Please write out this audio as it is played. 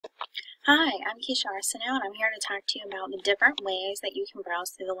Hi, I'm Keisha Arsenault, and I'm here to talk to you about the different ways that you can browse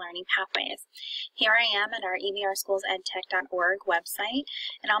through the learning pathways. Here I am at our evrschoolsedtech.org website,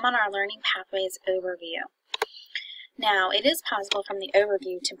 and I'm on our Learning Pathways overview. Now, it is possible from the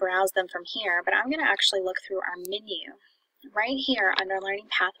overview to browse them from here, but I'm going to actually look through our menu. Right here under Learning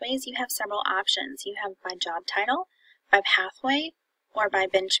Pathways, you have several options. You have by job title, by pathway, or by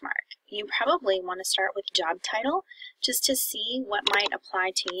benchmark. You probably want to start with job title just to see what might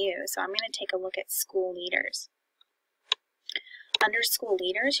apply to you. So I'm going to take a look at school leaders. Under school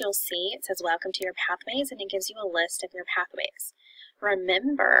leaders, you'll see it says welcome to your pathways, and it gives you a list of your pathways.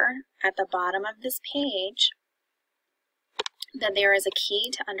 Remember at the bottom of this page that there is a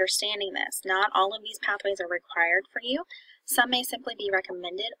key to understanding this. Not all of these pathways are required for you. Some may simply be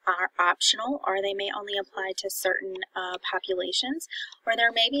recommended, are optional, or they may only apply to certain populations, or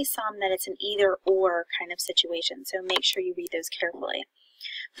there may be some that it's an either-or kind of situation, so make sure you read those carefully.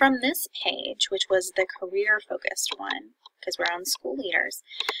 From this page, which was the career-focused one, because we're on school leaders,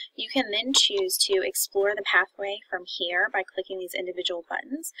 you can then choose to explore the pathway from here by clicking these individual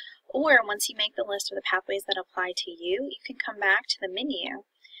buttons, or once you make the list of the pathways that apply to you, you can come back to the menu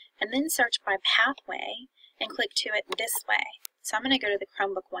and then search by pathway and click to it this way. So I'm going to go to the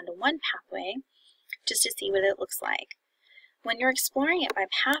Chromebook one-to-one pathway just to see what it looks like. When you're exploring it by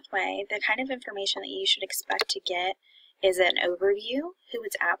pathway, the kind of information that you should expect to get is an overview, who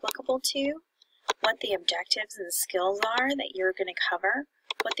it's applicable to, what the objectives and skills are that you're going to cover,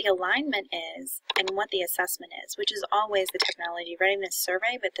 what the alignment is, and what the assessment is, which is always the technology readiness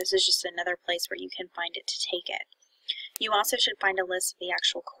survey, but this is just another place where you can find it to take it. You also should find a list of the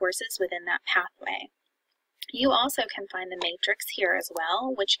actual courses within that pathway. You also can find the matrix here as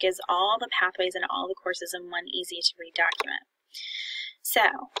well, which gives all the pathways and all the courses in one easy-to-read document.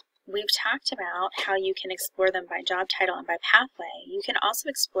 So, we've talked about how you can explore them by job title and by pathway. You can also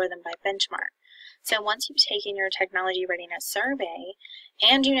explore them by benchmark. So once you've taken your technology readiness survey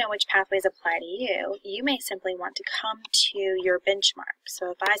and you know which pathways apply to you, you may simply want to come to your benchmark.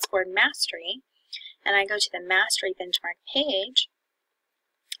 So if I scored mastery and I go to the mastery benchmark page,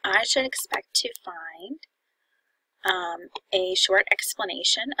 I should expect to find a short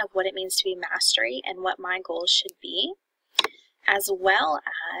explanation of what it means to be mastery and what my goals should be, as well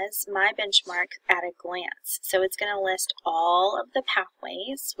as my benchmark at a glance. So it's going to list all of the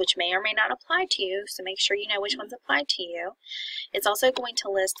pathways, which may or may not apply to you, so make sure you know which ones apply to you. It's also going to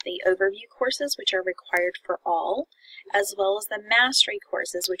list the overview courses, which are required for all, as well as the mastery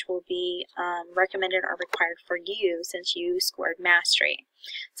courses, which will be recommended or required for you since you scored mastery.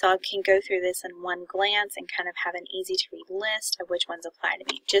 So I can go through this in one glance and kind of have an easy-to-read list of which ones apply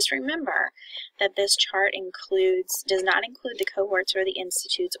to me. Just remember that this chart does not include the cohorts or the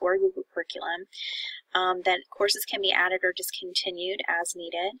institutes or Google curriculum, that courses can be added or discontinued as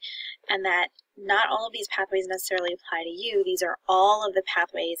needed, and that not all of these pathways necessarily apply to you. These are all of the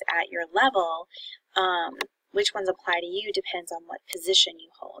pathways at your level. Which ones apply to you depends on what position you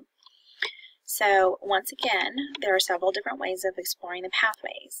hold. So once again, there are several different ways of exploring the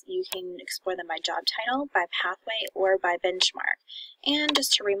pathways. You can explore them by job title, by pathway, or by benchmark. And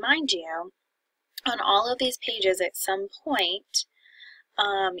just to remind you, on all of these pages at some point,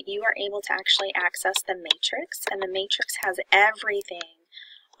 you are able to actually access the matrix, and the matrix has everything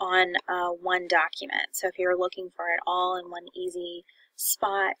on one document. So if you're looking for it all in one easy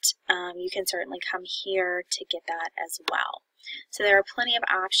spot, you can certainly come here to get that as well. So there are plenty of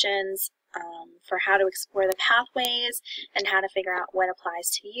options for how to explore the pathways and how to figure out what applies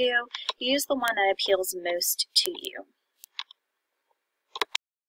to you. Use the one that appeals most to you.